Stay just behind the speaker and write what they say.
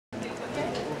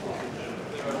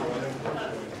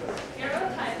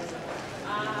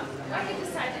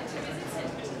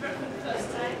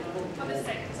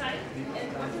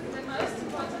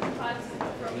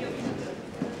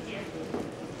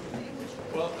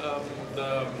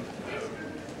the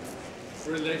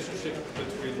relationship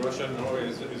between Russia and Norway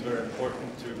is very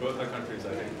important to both our countries,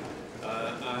 I think.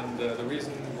 And the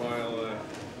reason why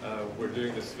we're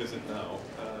doing this visit now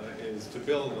is to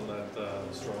build on that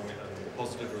strong and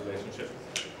positive relationship.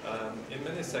 In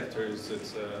many sectors,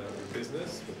 it's with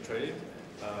business, with trade,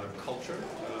 culture,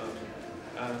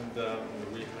 and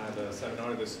we had a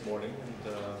seminar this morning,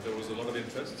 and there was a lot of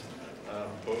interest,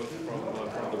 both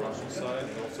from the Russian side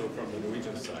and also from the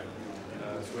Norwegian side.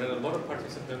 So we had a lot of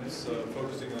participants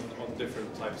focusing on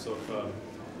different types of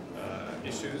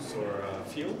issues or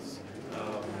fields.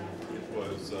 It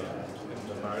was in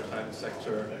the maritime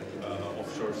sector,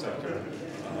 offshore sector,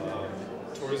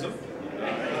 tourism,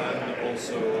 and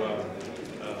also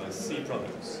sea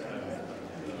products,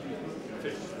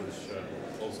 fish, which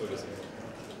also is.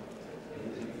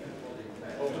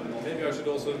 Oh, maybe I should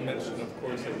also mention, of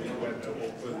course, that we went to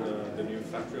open the new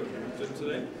factory of Brifing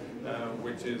today,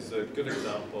 which is a good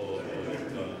example of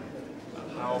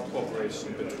how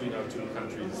cooperation between our two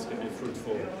countries can be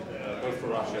fruitful, both for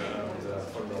Russia and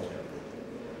for Norway.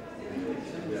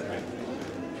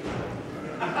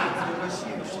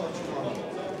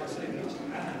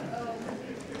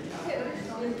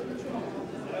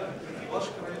 Ваше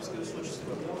Королевское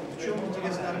Высочество, в чем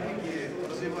интерес Норвегии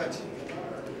развивать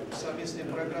совместные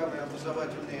программы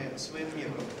образовательные с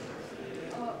Военмехом?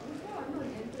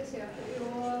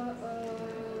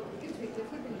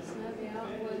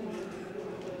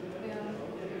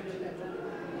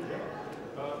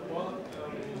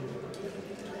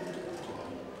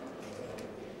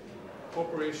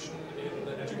 Cooperation in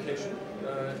education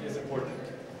is important.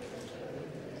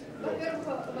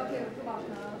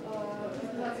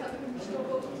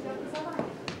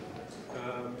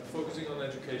 Focusing on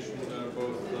education,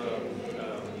 both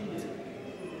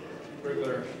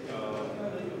regular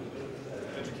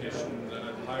education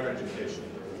and higher education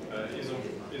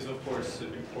is of course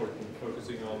important,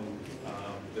 focusing on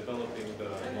developing the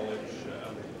knowledge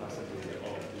and the capacity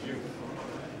of the youth.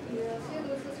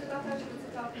 Следует сосредотачиваться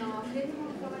как на среднем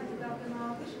образовании, так и на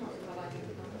высшем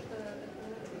образовании, потому что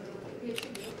речь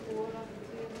идет о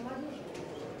развитии молодежи.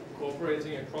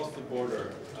 Cooperating across the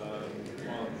border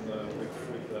with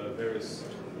various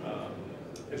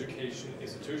education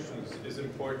institutions is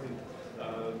important,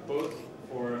 both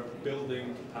for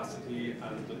building capacity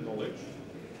and knowledge.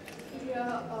 И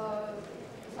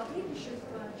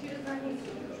сотрудничество через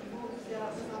границу в области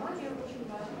образования очень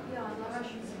важно для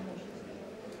наращивания мощности.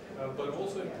 But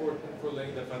also important for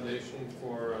laying the foundation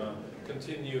for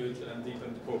continued and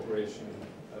deepened cooperation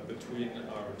between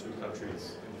our two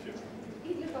countries in the future.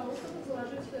 И для того, чтобы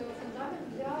заложить фундамент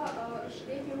для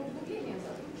расширения и углубления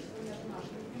сотрудничества между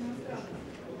нашими двумя странами.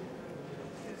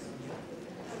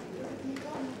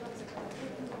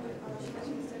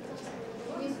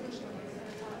 Не слышно.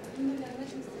 Именно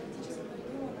значимость стратегического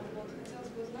региона. Вот хотелось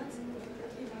бы узнать,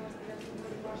 какие, на ваш взгляд,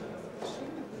 наиболее важные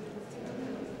соглашения были достигнуты.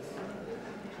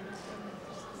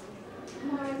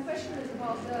 My question is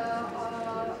about the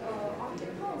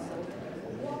Arctic Council.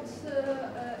 What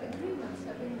agreements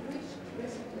have been reached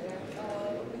recently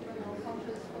with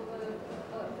countries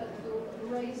that will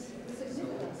raise the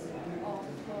significance of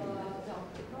the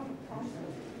Arctic Council?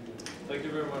 Thank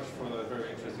you very much for that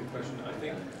very interesting question. I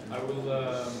think I will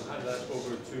hand that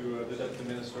over to the Deputy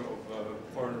Minister of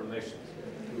Foreign Relations,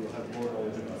 who will have more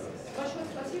knowledge about it. Большое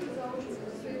спасибо за очень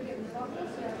своевременный вопрос.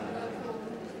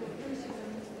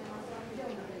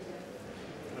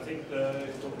 I think the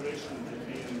cooperation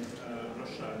between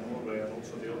Russia and Norway and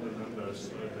also the other members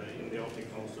in the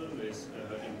Arctic Council is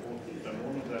important. And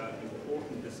one of the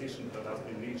important decisions that has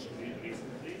been reached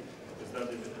recently is that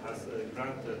it has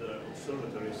granted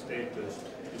observatory status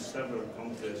to several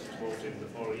countries, both in the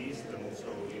Far East and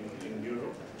also in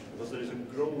Europe, because there is a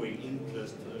growing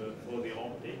interest for the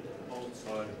Arctic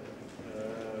outside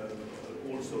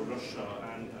also Russia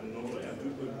and Norway. And to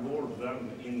involve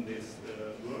them in this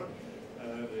work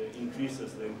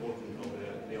increases the importance of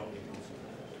the Arctic Council.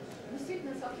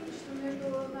 Действительно, сотрудничество между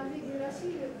Норвегией и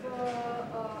Россией в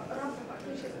рамках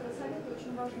Арктического совета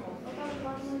очень важно. Но также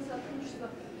важно сотрудничество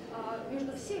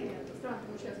между всеми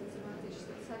странами-участницами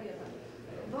Арктического совета.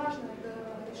 Важное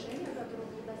решение, которое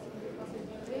было достигнуто в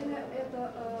последнее время,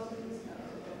 это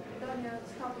дание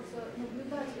статуса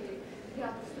наблюдателей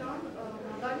ряда стран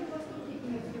на Дальнем Востоке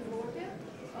и в Европе.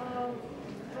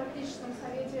 В Арктическом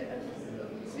совете это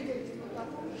свидетельствует о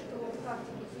том, что в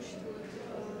Арктике существует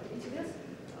интерес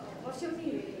во всем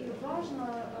мире, и важно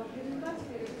привлекать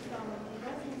этих стран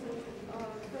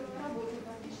к работе в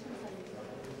Арктическом совете.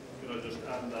 Could I just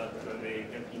add that when we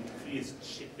get increased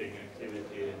shipping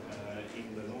activity in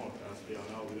the north, as we are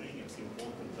now doing, it's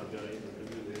important that we are able to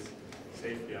do this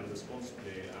safely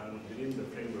responsibly, and within the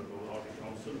framework of the Arctic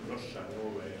Council, Russia and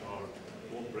Norway are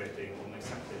cooperating on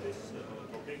exactly this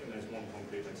topic, and there's one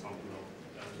concrete example of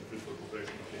the fruitful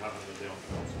cooperation that we have under the Arctic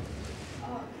Council.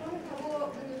 Кроме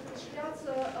того, будет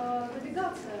осуществляться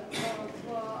навигация в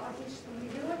Арктическом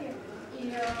регионе, и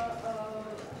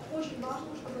очень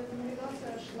важно, чтобы эта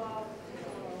навигация шла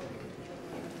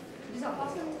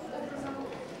безопасным образом,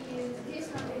 и здесь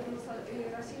Норвегия и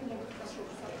Россия могут хорошо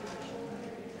сотрудничать.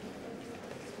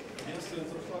 Агентство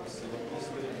Интерфакс, вопрос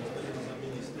господина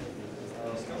замминистра.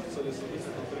 Скажутся ли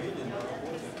события в Украине на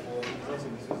работе по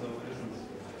организации безвизового режима?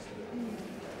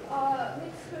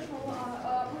 Next question,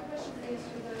 my question is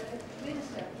to the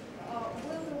Minister.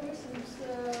 Will the recent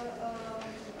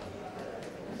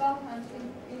development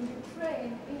in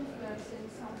Ukraine influence in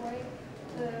some way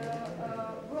the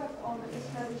work on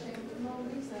establishing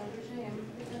no-visa regime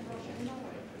between Russia and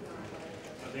Norway?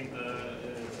 I think the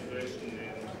situation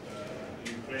in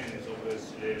Ukraine is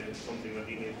obviously something that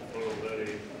we need to follow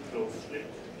very closely.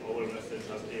 Our message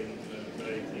has been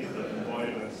very clear that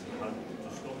violence has to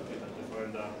stop. We have to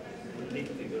find a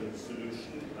political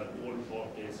solution that all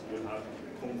parties will have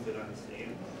confidence in.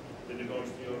 With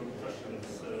regards to your questions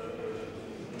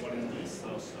regarding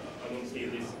visas, I don't see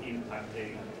this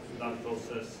impacting that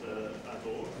process at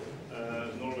all.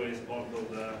 Norway is part of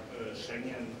the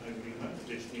Schengen agreement,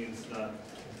 which means that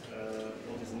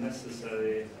what is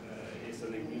necessary is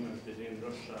an agreement between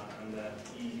Russia and the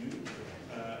EU,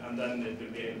 and then it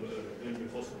will be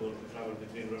possible to travel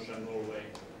between Russia and Norway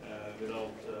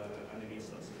without any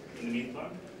visas. In the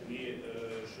meantime, we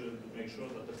should make sure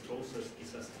that the process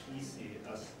is as easy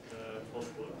as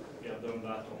possible. We have done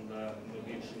that on the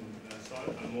Norwegian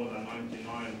side, and more than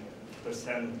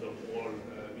 99% of all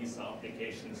visa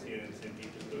applications here in St.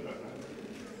 Petersburg are now.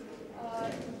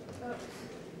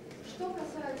 Что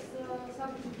касается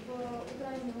событий в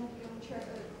Украине, мы будем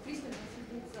пристально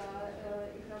следить за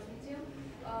их развитием.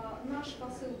 Наш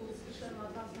посыл был совершенно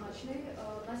однозначный.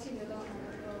 Насилие должно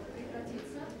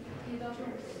прекратиться и должно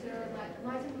быть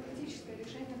найдено политическое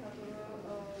решение, которое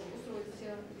устроит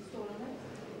все стороны.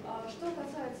 Что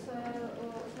касается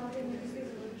установления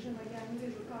безвизового режима, я не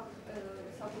вижу, как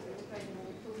события в Украине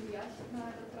могут повлиять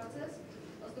на этот процесс.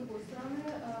 С другой стороны,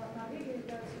 Норвегия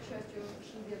является частью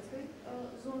шенгенской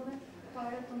зоны,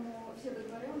 поэтому все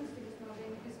договоренности об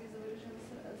установлении безвизового режима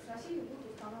с Россией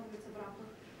будут устанавливаться в рамках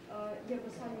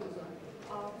Евросоюза.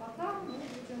 А пока мы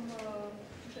будем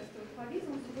путешествовать по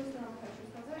визам. С другой стороны, хочу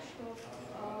сказать, что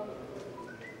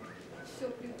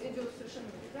все идет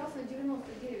совершенно прекрасно. 99%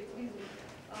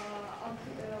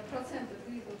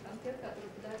 визовых анкет,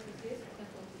 которые подаются здесь,